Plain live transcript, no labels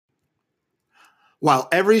While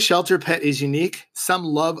every shelter pet is unique, some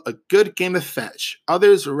love a good game of fetch.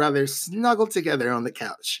 Others would rather snuggle together on the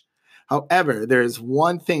couch. However, there is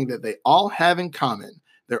one thing that they all have in common.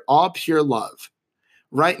 They're all pure love.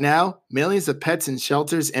 Right now, millions of pets in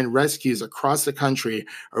shelters and rescues across the country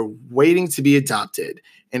are waiting to be adopted.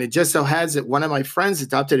 And it just so has that one of my friends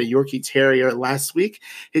adopted a Yorkie Terrier last week.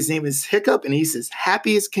 His name is Hiccup, and he's as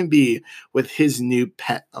happy as can be with his new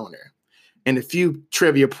pet owner. And a few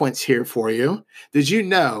trivia points here for you. Did you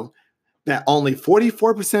know that only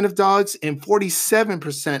 44% of dogs and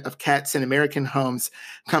 47% of cats in American homes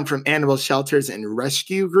come from animal shelters and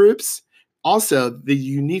rescue groups? Also, the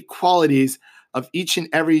unique qualities of each and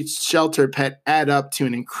every shelter pet add up to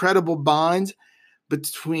an incredible bond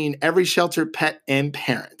between every shelter pet and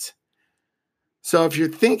parent. So if you're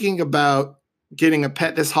thinking about getting a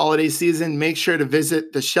pet this holiday season, make sure to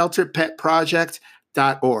visit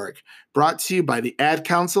theshelterpetproject.org. Brought to you by the Ad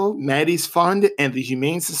Council, Maddie's Fund, and the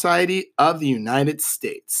Humane Society of the United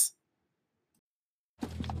States.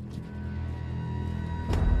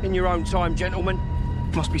 In your own time, gentlemen.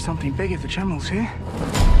 Must be something big if the General's here.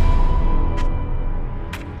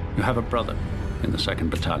 You have a brother in the 2nd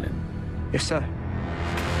Battalion. Yes, sir.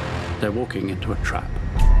 They're walking into a trap.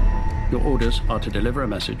 Your orders are to deliver a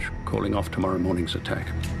message calling off tomorrow morning's attack.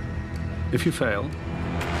 If you fail,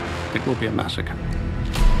 it will be a massacre.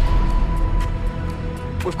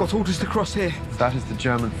 We've got orders to cross here. That is the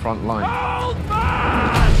German front line. Hold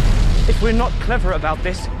back! If we're not clever about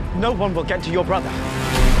this, no one will get to your brother.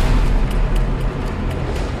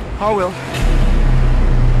 I will.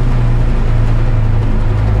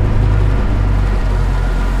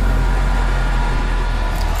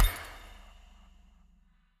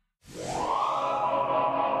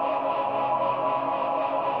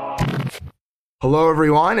 Hello,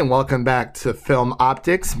 everyone, and welcome back to Film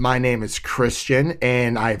Optics. My name is Christian,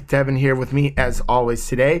 and I have Devin here with me as always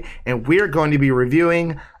today, and we're going to be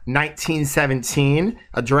reviewing 1917,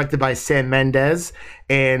 directed by Sam Mendes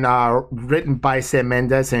and written by Sam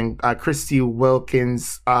Mendes and Christy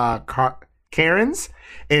Wilkins Cairns,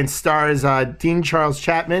 and stars Dean Charles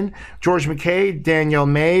Chapman, George McKay, Danielle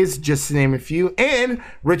Mays, just to name a few, and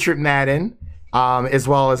Richard Madden. As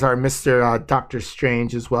well as our Mr. Doctor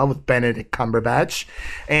Strange as well with Benedict Cumberbatch.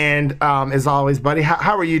 And as always, buddy,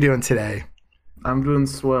 how are you doing today? I'm doing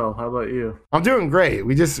swell. How about you? I'm doing great.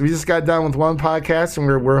 We just got done with one podcast and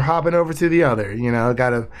we're hopping over to the other. You know,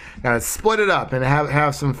 gotta split it up and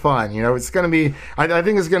have some fun. You know, it's gonna be. I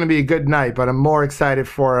think it's gonna be a good night. But I'm more excited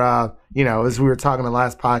for as we were talking the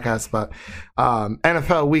last podcast about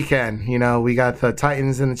NFL weekend. You know, we got the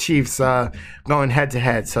Titans and the Chiefs going head to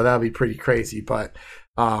head, so that'll be pretty crazy. But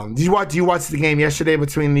do you watch the game yesterday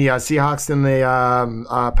between the Seahawks and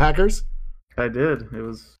the Packers? I did. It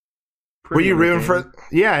was. Were you rooting for?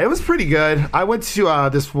 Yeah, it was pretty good. I went to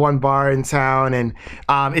this one bar in town, and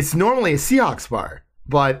it's normally a Seahawks bar,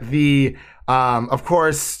 but of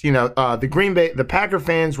course, the Packer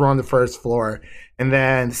fans were on the first floor, and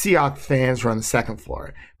then the Seahawks fans were on the second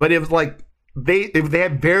floor. But it was like they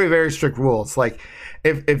had very, very strict rules. Like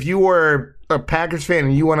if you were a Packers fan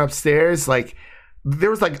and you went upstairs, like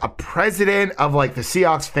there was like a president of like the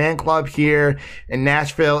Seahawks fan club here in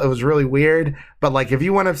Nashville. It was really weird. But like if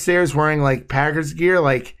you went upstairs wearing like Packers gear,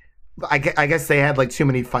 like I guess they had like too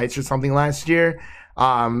many fights or something last year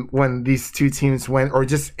when these two teams went, or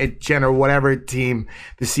just in general, whatever team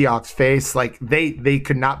the Seahawks faced, like they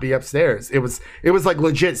could not be upstairs. It was like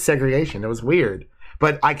legit segregation. It was weird.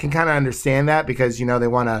 But I can kind of understand that because, you know, they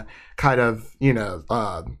want to kind of,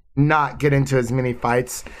 not get into as many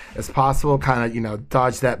fights as possible, kind of,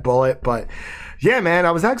 dodge that bullet. But yeah, man,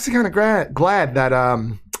 I was actually kind of glad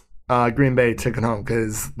that Green Bay took it home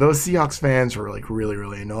because those Seahawks fans were like really,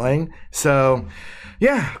 really annoying. So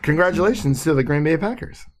yeah, congratulations to the Green Bay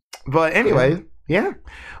Packers. But anyway, yeah.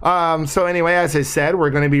 So anyway, as I said, we're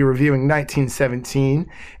going to be reviewing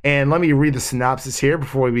 1917, and let me read the synopsis here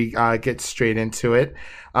before we get straight into it.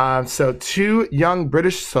 So 2 young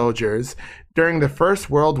British soldiers during the First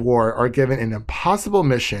World War are given an impossible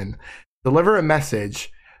mission: deliver a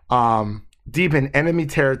message deep in enemy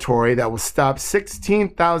territory that will stop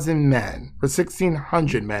 16,000 men, or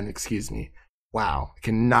 1,600 men, excuse me. Wow, I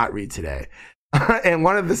cannot read today. And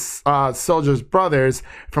one of the soldiers' brothers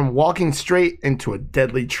from walking straight into a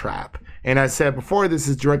deadly trap. And as I said before, this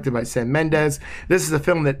is directed by Sam Mendes. This is a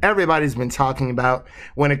film that everybody's been talking about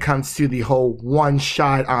when it comes to the whole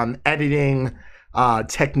one-shot editing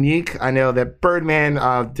technique. I know that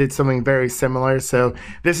Birdman did something very similar. So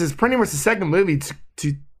this is pretty much the second movie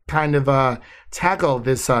to kind of tackle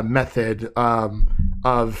this method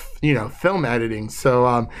of film editing. So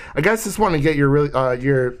I guess just want to get your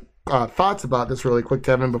thoughts about this really quick,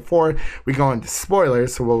 Devin, before we go into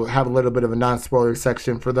spoilers. So we'll have a little bit of a non-spoiler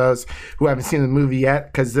section for those who haven't seen the movie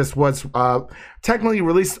yet, because this was technically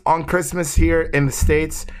released on Christmas here in the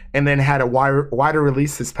States and then had a wider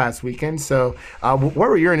release this past weekend. So what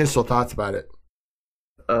were your initial thoughts about it?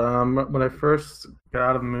 When I first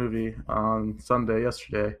got out of the movie on Sunday,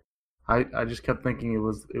 yesterday, I just kept thinking it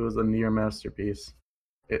was a near masterpiece.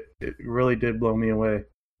 It really did blow me away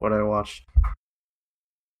what I watched.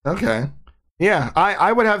 Okay. Yeah,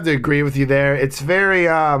 I would have to agree with you there. It's very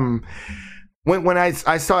when I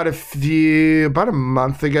saw it about a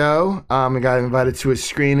month ago, I got invited to a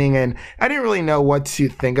screening and I didn't really know what to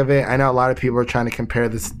think of it. I know a lot of people are trying to compare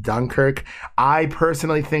this to Dunkirk. I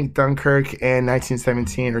personally think Dunkirk and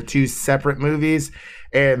 1917 are two separate movies,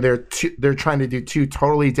 and they're trying to do two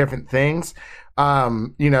totally different things.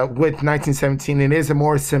 With 1917, it is a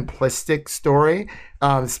more simplistic story,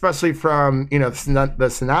 especially from, the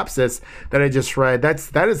synopsis that I just read.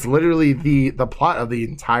 That is literally the plot of the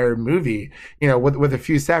entire movie, with a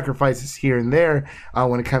few sacrifices here and there,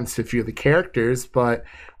 when it comes to a few of the characters. But,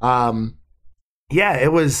 I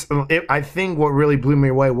think what really blew me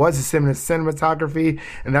away was the cinematography,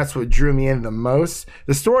 and that's what drew me in the most.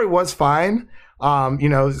 The story was fine.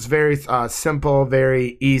 It's very simple,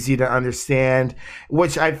 very easy to understand,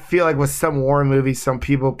 which I feel like with some war movies, some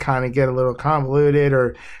people kind of get a little convoluted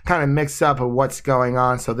or kind of mixed up of what's going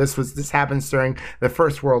on. So this happens during the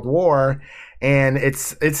First World War, and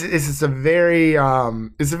it's a very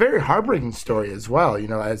heartbreaking story as well.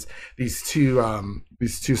 As these two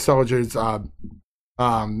soldiers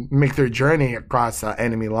make their journey across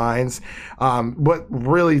enemy lines. What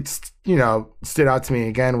really stood out to me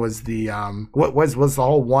again was the was the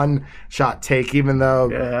whole one shot take, even though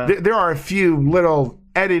there are a few little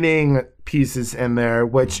editing pieces in there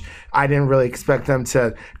which I didn't really expect them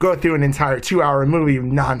to go through an entire 2-hour movie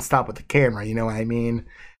nonstop with the camera, you know what I mean?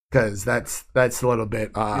 Because that's a little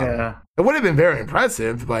bit it would have been very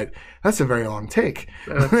impressive, but that's a very long take.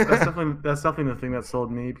 That's definitely the thing that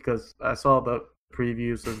sold me, because I saw the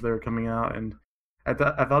previews as they were coming out, and I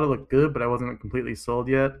thought it looked good, but I wasn't completely sold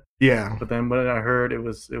yet. Yeah. But then when I heard it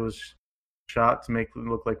was shot to make it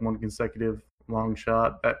look like one consecutive long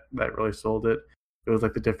shot, that really sold it. It was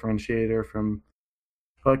like the differentiator from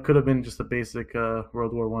it could have been just a basic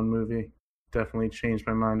World War I movie. Definitely changed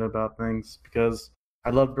my mind about things, because I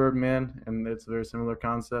love Birdman, and it's a very similar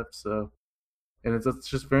concept. So, and it's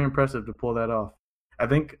just very impressive to pull that off. I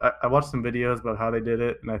think I watched some videos about how they did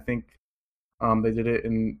it, and I think they did it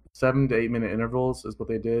in 7 to 8 minute intervals is what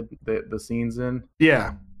they did the scenes in.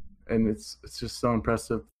 Yeah, and it's just so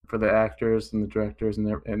impressive for the actors and the directors and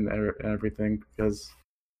everything, because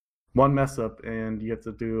one mess up and you have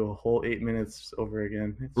to do a whole 8 minutes over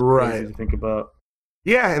again. It's crazy to think about.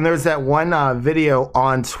 Yeah, and there's that one video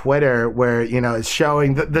on Twitter where it's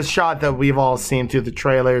showing the shot that we've all seen through the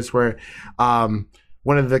trailers, where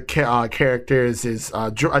one of the characters is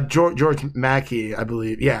George Mackey, I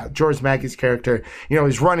believe. Yeah, George Mackey's character.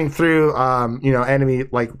 He's running through, enemy,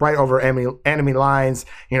 like right over enemy lines.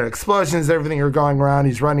 Explosions, everything are going around.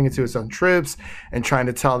 He's running into his own troops and trying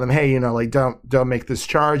to tell them, hey, don't make this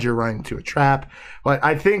charge. You're running into a trap. But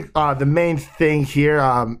I think the main thing here,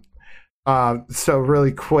 so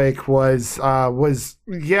really quick, was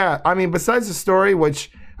besides the story,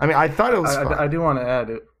 which I thought it was. I do want to add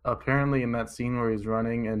it. Apparently in that scene where he's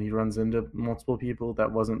running and he runs into multiple people,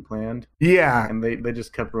 that wasn't planned. Yeah. And they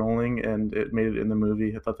just kept rolling, and it made it in the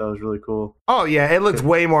movie. I thought that was really cool. Oh yeah, it looks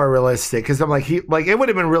way more realistic, because I'm like, it would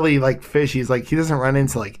have been really like fishy. He's like, he doesn't run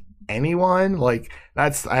into like anyone. Like,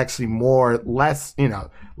 that's actually less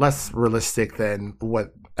realistic than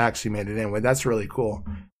what actually made it in. But that's really cool.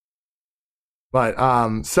 But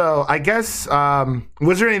so I guess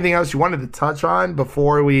was there anything else you wanted to touch on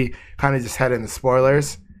before we kind of just head into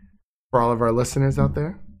spoilers for all of our listeners out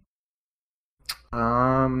there?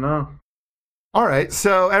 No. All right,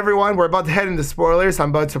 so everyone, we're about to head into spoilers. I'm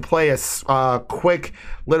about to play a quick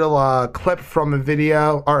little clip from a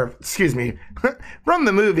video, or excuse me, from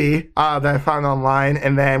the movie that I found online,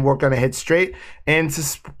 and then we're going to hit straight into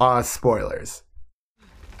spoilers.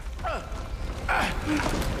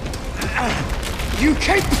 You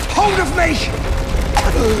keep hold of me!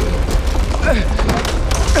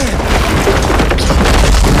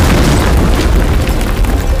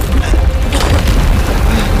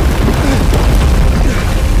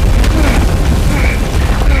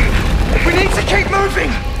 We need to keep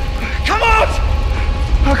moving! Come on!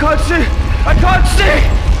 I can't see! I can't see!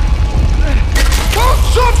 Oh,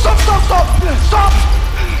 stop!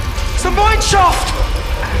 It's a mine shaft!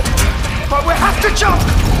 But we have to jump!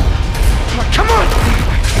 Come on!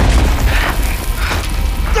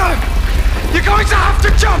 going to have to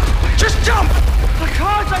jump! Just jump!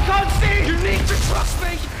 I can't see! You need to trust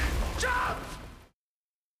me! Jump!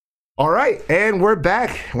 All right, and we're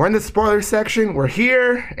back. We're in the spoiler section. We're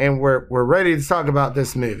here, and we're ready to talk about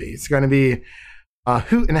this movie. It's going to be a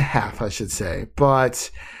hoot and a half, I should say. But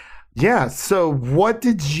yeah, so what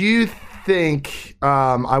did you think?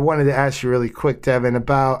 I wanted to ask you really quick, Devin,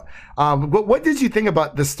 about what did you think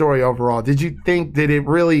about the story overall? Did it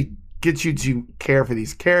really get you to care for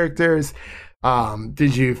these characters?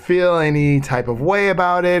 Did you feel any type of way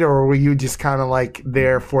about it, or were you just kind of like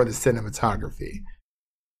there for the cinematography?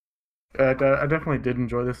 I definitely did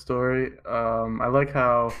enjoy this story. I like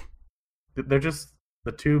how they're just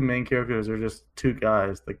the two main characters are just two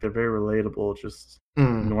guys. Like, they're very relatable, just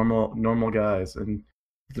normal guys. And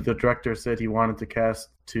the director said he wanted to cast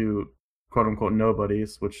two quote unquote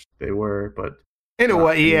nobodies, which they were, but in a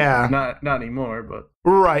way, yeah, not anymore. But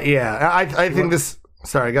right, yeah. I think this.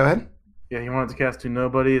 Sorry, go ahead. Yeah, he wanted to cast two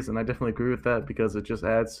nobodies, and I definitely agree with that because it just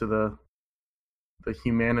adds to the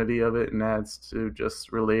humanity of it and adds to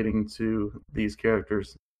just relating to these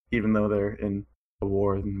characters, even though they're in a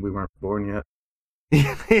war and we weren't born yet.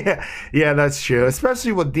 yeah, that's true.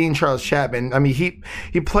 Especially with Dean Charles Chapman. I mean,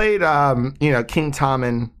 he played King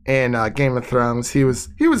Tommen in Game of Thrones. He was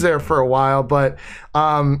there for a while, but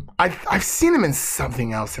I've seen him in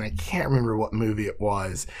something else, and I can't remember what movie it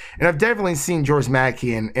was. And I've definitely seen George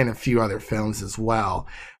Mackey in a few other films as well.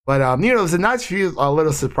 But there's a nice few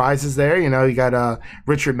little surprises there. You got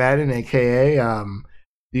Richard Madden, aka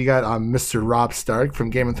you got Mr. Robb Stark from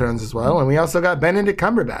Game of Thrones as well, and we also got Benedict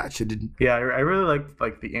Cumberbatch. Yeah, I really liked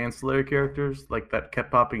like the ancillary characters like that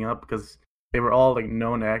kept popping up because they were all like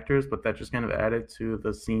known actors, but that just kind of added to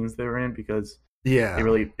the scenes they were in because it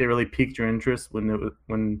really piqued your interest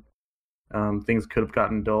when things could have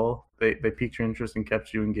gotten dull. They piqued your interest and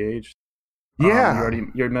kept you engaged. Yeah, you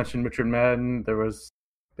already mentioned Richard Madden. There was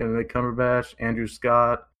Benedict Cumberbatch, Andrew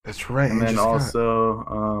Scott. That's right. And then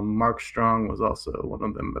also Mark Strong was also one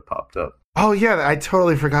of them that popped up. Oh yeah, I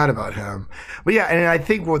totally forgot about him. But yeah, and I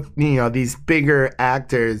think with these bigger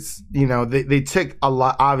actors, they took a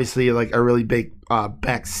lot, obviously like a really big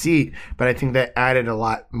back seat, but I think that added a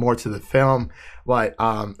lot more to the film. But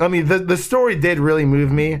I mean, the story did really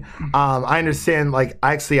move me. I understand. Like,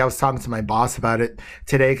 I was talking to my boss about it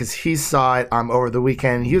today because he saw it over the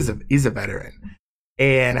weekend. He's a veteran.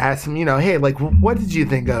 And asked him, hey, like, what did you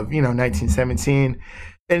think of, 1917?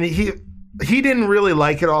 And he didn't really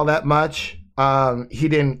like it all that much. He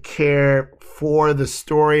didn't care for the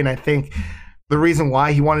story. And I think the reason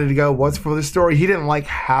why he wanted to go was for the story. He didn't like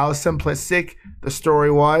how simplistic the story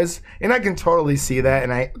was. And I can totally see that.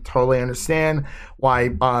 And I totally understand why,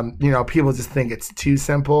 people just think it's too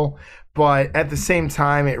simple. But at the same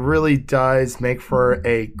time, it really does make for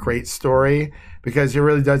a great story because it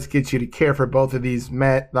really does get you to care for both of these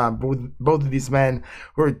men, both of these men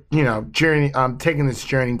who are, taking this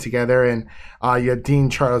journey together. And you have Dean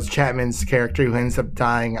Charles Chapman's character who ends up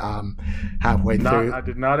dying halfway through. I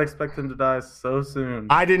did not expect him to die so soon.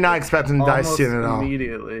 I did not expect him to die soon at all.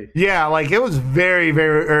 Immediately. Yeah, like it was very,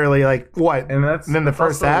 very early. Like what? And then the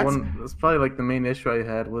first act. That's probably like the main issue I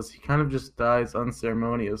had was he kind of just dies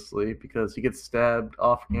unceremoniously because he gets stabbed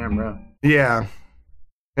off camera. Yeah.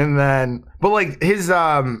 And then, but like his,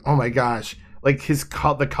 oh my gosh, like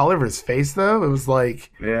the color of his face though, it was like,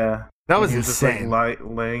 yeah, that was insane. Just, like,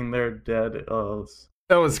 laying there dead. Oh,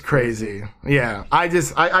 that was crazy. Yeah, I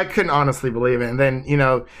couldn't honestly believe it. And then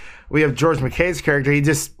we have George McKay's character. He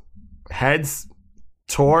just heads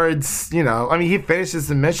towards, he finishes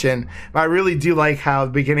the mission. But I really do like how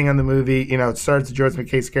the beginning of the movie, it starts with George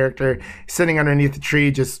McKay's character sitting underneath the tree,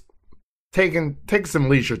 just taking some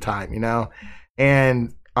leisure time,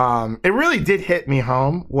 and it really did hit me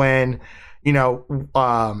home when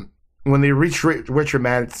they reached Richard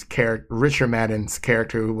Madden's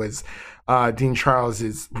character, who was who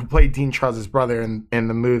played Dean Charles's brother in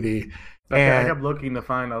the movie. I kept looking to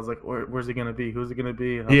find. I was like, where's he gonna be? Who's he gonna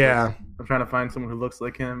be? Yeah, I'm trying to find someone who looks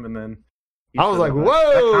like him, and then I was like,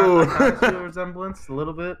 whoa, I kind of see a resemblance a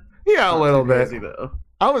little bit. Yeah, a little bit. Crazy, though.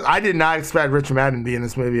 I did not expect Richard Madden to be in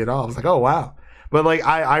this movie at all. I was like, oh wow. But like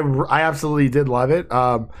I absolutely did love it.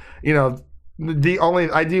 I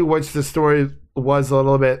do wish the story was a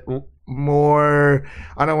little bit more,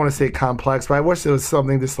 I don't want to say complex, but I wish there was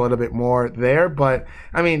something just a little bit more there. But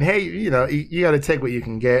I mean, hey, you got to take what you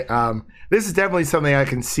can get. This is definitely something I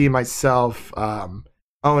can see myself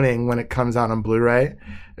owning when it comes out on Blu-ray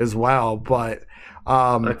as well. But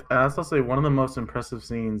I also say one of the most impressive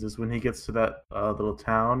scenes is when he gets to that little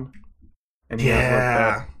town, and he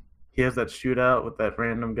has that shootout with that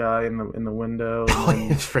random guy in the window. Oh,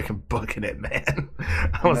 he's freaking booking it, man.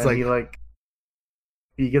 I was like,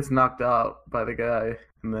 he gets knocked out by the guy,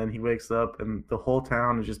 and then he wakes up, and the whole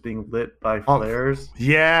town is just being lit by flares.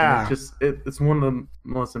 Yeah. And it's one of the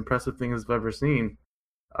most impressive things I've ever seen.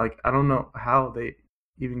 Like, I don't know how they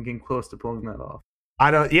even came close to pulling that off.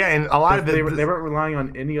 I don't. Yeah, and a lot of it. They weren't relying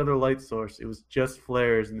on any other light source. It was just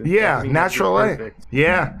flares. And natural light. Perfect.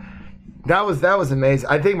 Yeah, that was amazing.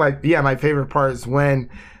 I think my favorite part is when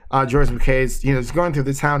George McKay's is going through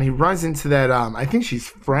the town. He runs into that. I think she's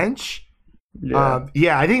French. Yeah.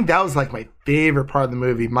 I think that was like my favorite part of the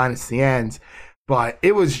movie, minus the end. But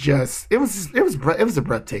it was a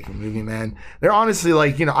breathtaking movie, man. They're honestly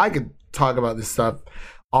like, I could talk about this stuff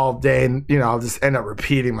all day, and I'll just end up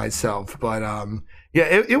repeating myself. But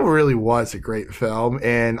it really was a great film,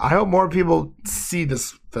 and I hope more people see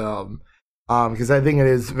this film because I think it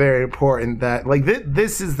is very important that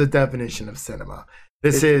this is the definition of cinema.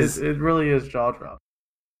 It really is jaw drop.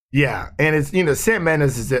 Yeah, and it's Sam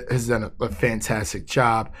Mendes has done a fantastic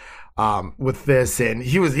job with this, and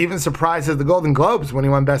he was even surprised at the Golden Globes when he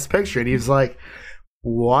won Best Picture, and he was like,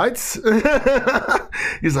 "What?"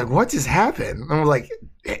 He's like, "What just happened?" And we're like,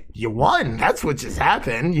 "You won. That's what just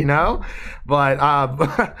happened,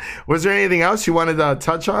 But was there anything else you wanted to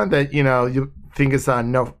touch on that you think is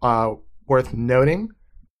worth noting?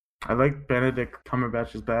 I like Benedict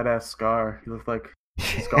Cumberbatch's badass Scar. He looked like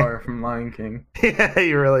Scar from Lion King. Yeah,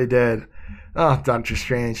 he really did. Oh, Doctor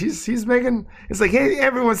Strange. He's making. It's like, hey,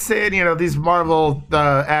 everyone's saying these Marvel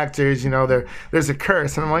actors, there's a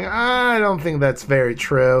curse, and I'm like, I don't think that's very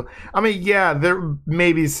true. I mean, yeah, there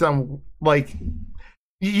may be some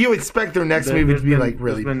you expect their next movie to be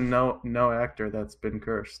really. There's been no actor that's been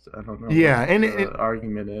cursed. I don't know. Yeah, and the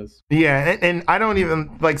argument is. Yeah, and I don't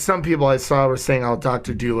even some people I saw were saying, "Oh,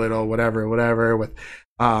 Dr. Dolittle, whatever," with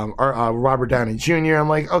Robert Downey Jr. I'm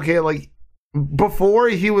like, okay, before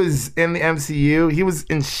he was in the MCU, he was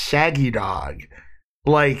in Shaggy Dog.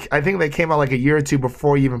 I think that came out a year or two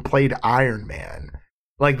before he even played Iron Man.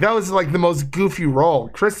 That was the most goofy role.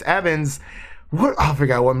 Chris Evans. I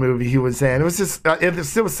forgot what movie he was in. It was just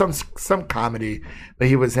it was some comedy that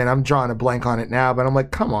he was in. I'm drawing a blank on it now, but I'm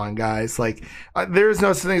like, come on, guys! There is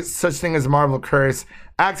no such thing as a Marvel curse.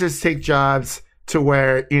 Actors take jobs to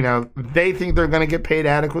where they think they're going to get paid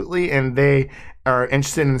adequately, and they are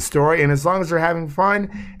interested in the story. And as long as they're having fun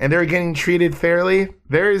and they're getting treated fairly,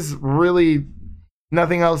 there is really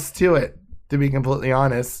nothing else to it. To be completely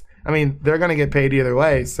honest, I mean, they're going to get paid either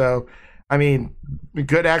way. So. I mean,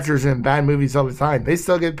 good actors in bad movies all the time. They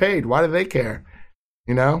still get paid. Why do they care?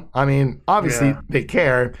 I mean, obviously they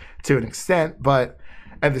care to an extent, but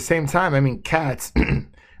at the same time, I mean, Cats.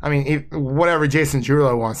 I mean, whatever Jason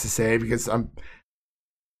Derulo wants to say, because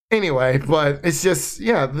anyway. But it's just,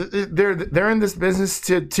 they're in this business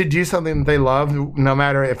to do something that they love, no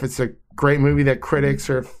matter if it's a great movie that critics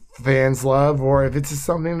or fans love, or if it's just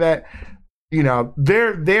something that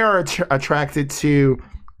they are attracted to.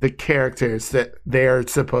 The characters that they are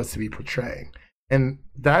supposed to be portraying. And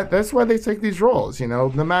that's why they take these roles, no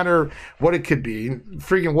matter what it could be.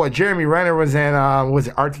 Freaking what Jeremy Renner was in, was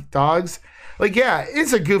it Arctic Dogs? Yeah,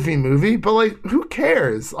 it's a goofy movie, but who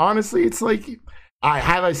cares? Honestly, it's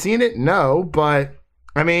have I seen it? No, but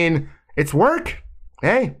I mean, it's work.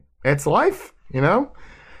 Hey, it's life, But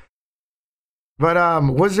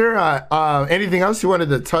was there anything else you wanted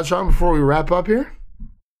to touch on before we wrap up here?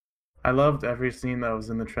 I loved every scene that was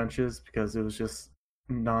in the trenches because it was just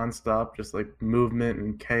nonstop, just movement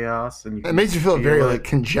and chaos, and it made you feel very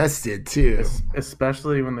congested too.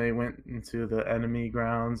 Especially when they went into the enemy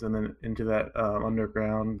grounds and then into that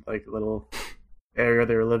underground little area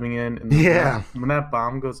they were living in. And when that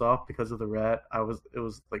bomb goes off because of the rat, it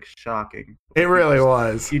was shocking. It really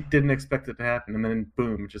was. You didn't expect it to happen, and then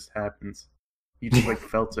boom, it just happens. You just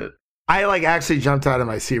felt it. I actually jumped out of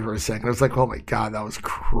my seat for a second. I was like, "Oh my god, that was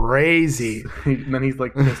crazy!" And then he's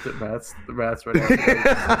pissed at rats. The rats right after.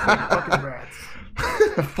 Fucking rats.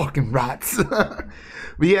 Fucking rats. But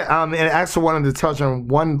yeah, and I actually wanted to touch on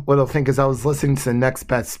one little thing because I was listening to the Next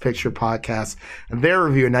Best Picture podcast and their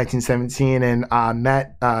review of 1917, and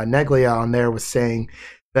Matt Neglia on there was saying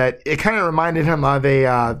that it kind of reminded him of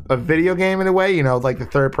a video game in a way, the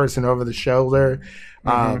third person over the shoulder.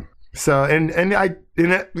 Mm-hmm. So and I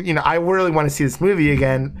really want to see this movie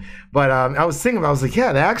again, but I was thinking, I was like,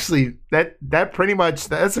 yeah, that pretty much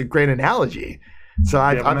that's a great analogy. So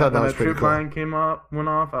I thought that was pretty cool. When that troop line went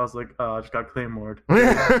off, I was like, oh, I just got claymored.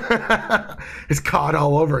 It's COD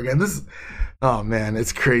all over again. Oh man,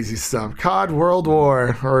 it's crazy stuff. COD World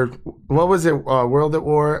War, or what was it? World at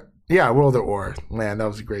War. Yeah, World at War. Man, that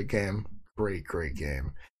was a great game. Great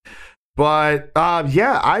game. But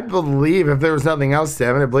yeah, I believe if there was nothing else,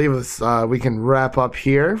 Devin, I believe we can wrap up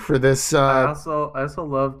here for this. I also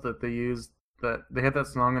love that they used that they had that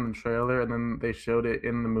song in the trailer, and then they showed it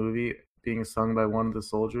in the movie being sung by one of the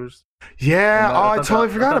soldiers. Yeah, I totally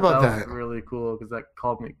forgot about that. That was really cool because that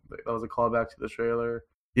was a callback to the trailer.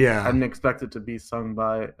 Yeah, I didn't expect it to be sung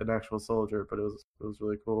by an actual soldier, but it was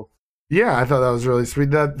really cool. Yeah, I thought that was really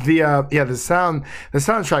sweet. The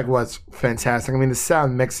soundtrack was fantastic. I mean, the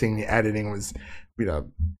sound mixing, the editing was,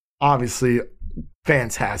 obviously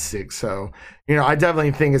fantastic. So, I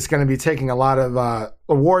definitely think it's going to be taking a lot of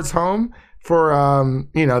awards home for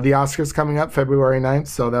the Oscars coming up February 9th.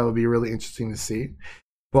 So that would be really interesting to see.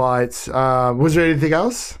 But was there anything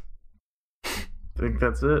else? I think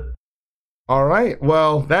that's it. All right.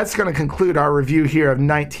 Well, that's going to conclude our review here of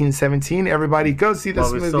 1917. Everybody, go see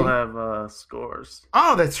this movie. We still have scores.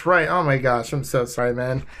 Oh, that's right. Oh, my gosh. I'm so sorry,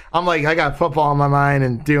 man. I'm like, I got football on my mind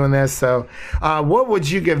and doing this. So what would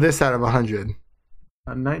you give this out of 100?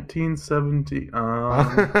 1970.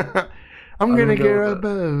 I'm going to go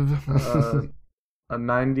above. A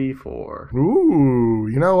 94. Ooh,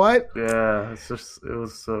 you know what? Yeah, it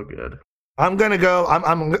was so good. I'm gonna go.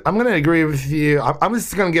 I'm gonna agree with you. I'm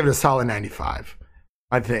just gonna give it a solid 95.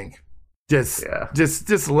 I think, just a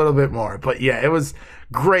little bit more. But yeah, it was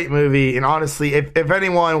great movie. And honestly, if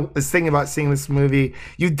anyone is thinking about seeing this movie,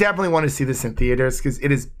 you definitely want to see this in theaters because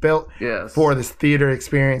it is built for this theater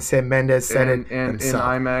experience. Sam Mendes said it and in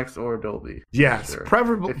IMAX or Dolby. Yes, sure.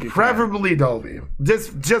 preferably Dolby,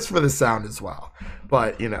 just for the sound as well.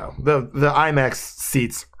 But the IMAX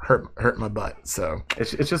seats hurt my butt. So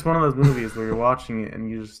it's just one of those movies where you're watching it and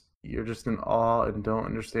you're just in awe and don't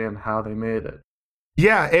understand how they made it.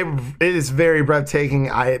 Yeah, it is very breathtaking.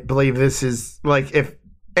 I believe this is like if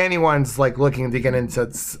anyone's like looking to get into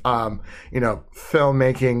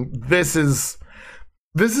filmmaking, this is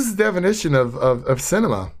the definition of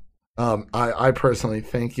cinema. I personally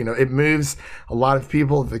think it moves a lot of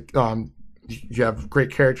people. You have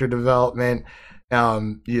great character development.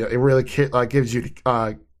 It really gives you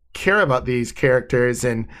care about these characters,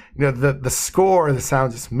 and the score, the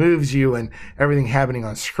sound just moves you, and everything happening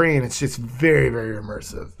on screen. It's just very, very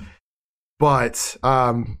immersive. But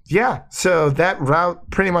so that route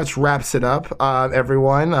pretty much wraps it up.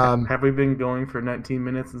 Everyone, have we been going for 19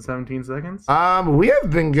 minutes and 17 seconds? We have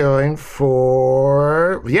been going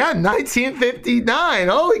for 1959.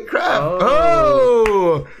 Holy crap!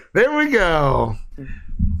 Oh, there we go.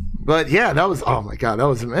 But yeah, that was that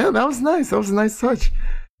was nice. That was a nice touch.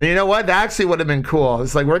 And you know what? That actually would have been cool.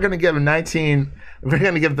 It's like we're gonna give 19. We're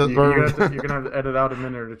gonna give the. You're gonna have to edit out a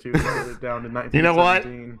minute or two to get it down to 19. You know what?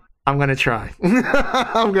 I'm gonna try.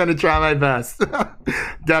 I'm gonna try my best.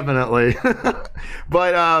 Definitely.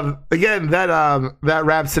 But again, that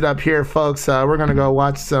wraps it up here, folks. We're gonna go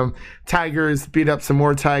watch some Tigers beat up some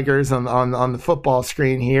more Tigers on the football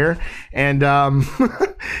screen here, and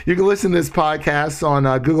you can listen to this podcast on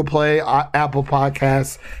Google Play, Apple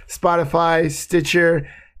Podcasts, Spotify, Stitcher,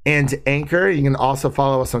 and Anchor. You can also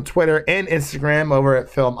follow us on Twitter and Instagram over at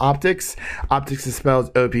Film Optics. Optics is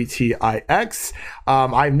spelled OPTIX.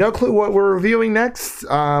 I have no clue what we're reviewing next.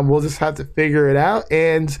 We'll just have to figure it out,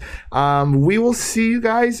 and we will see you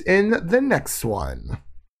guys in the next one.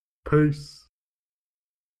 Peace.